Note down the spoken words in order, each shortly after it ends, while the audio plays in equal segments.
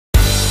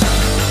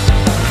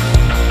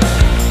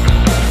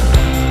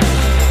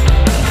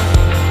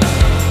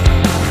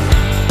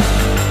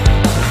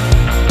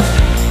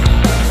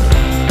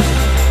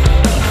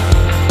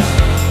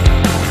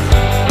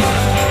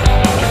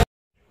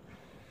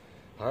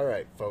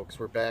Alright folks,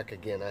 we're back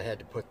again. I had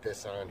to put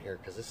this on here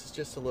because this is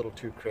just a little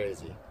too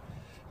crazy.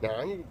 Now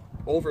I'm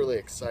overly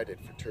excited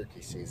for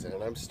turkey season,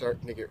 and I'm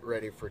starting to get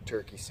ready for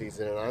turkey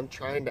season, and I'm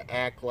trying to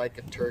act like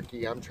a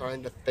turkey, I'm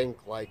trying to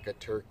think like a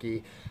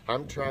turkey,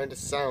 I'm trying to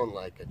sound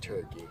like a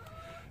turkey.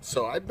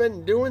 So I've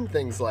been doing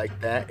things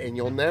like that, and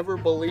you'll never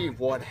believe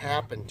what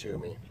happened to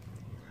me.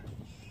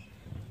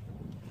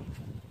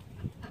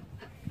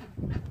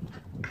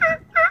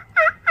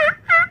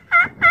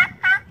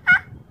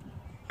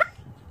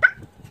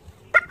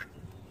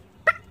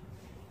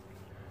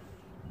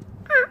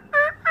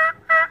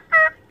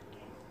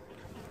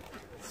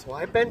 So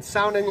I've been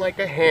sounding like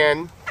a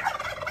hen,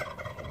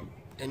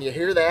 and you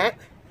hear that?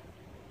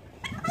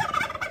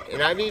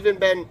 And I've even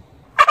been...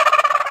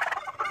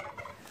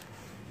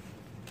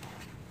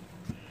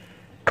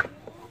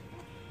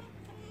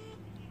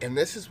 And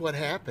this is what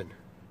happened.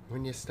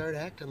 When you start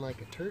acting like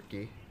a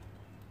turkey,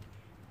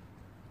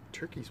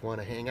 turkeys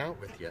want to hang out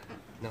with you.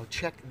 Now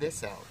check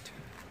this out.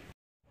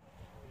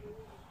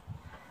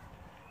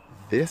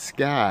 This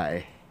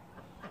guy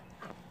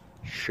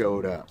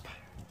showed up.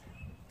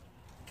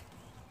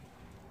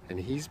 And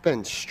he's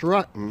been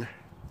strutting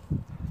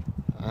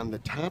on the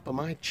top of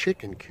my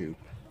chicken coop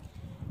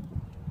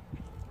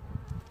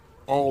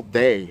all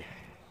day.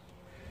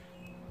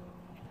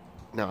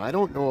 Now I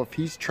don't know if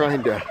he's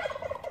trying to...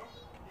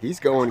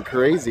 He's going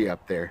crazy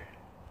up there.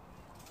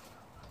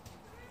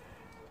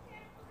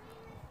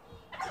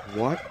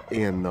 What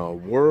in the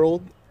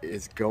world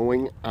is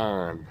going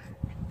on?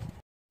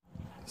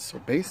 So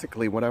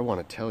basically what I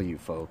want to tell you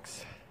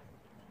folks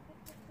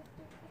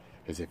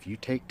is if you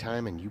take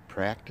time and you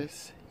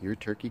practice your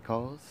turkey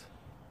calls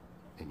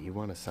and you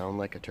want to sound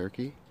like a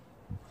turkey,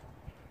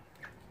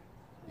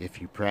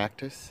 if you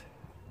practice,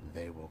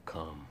 they will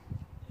come.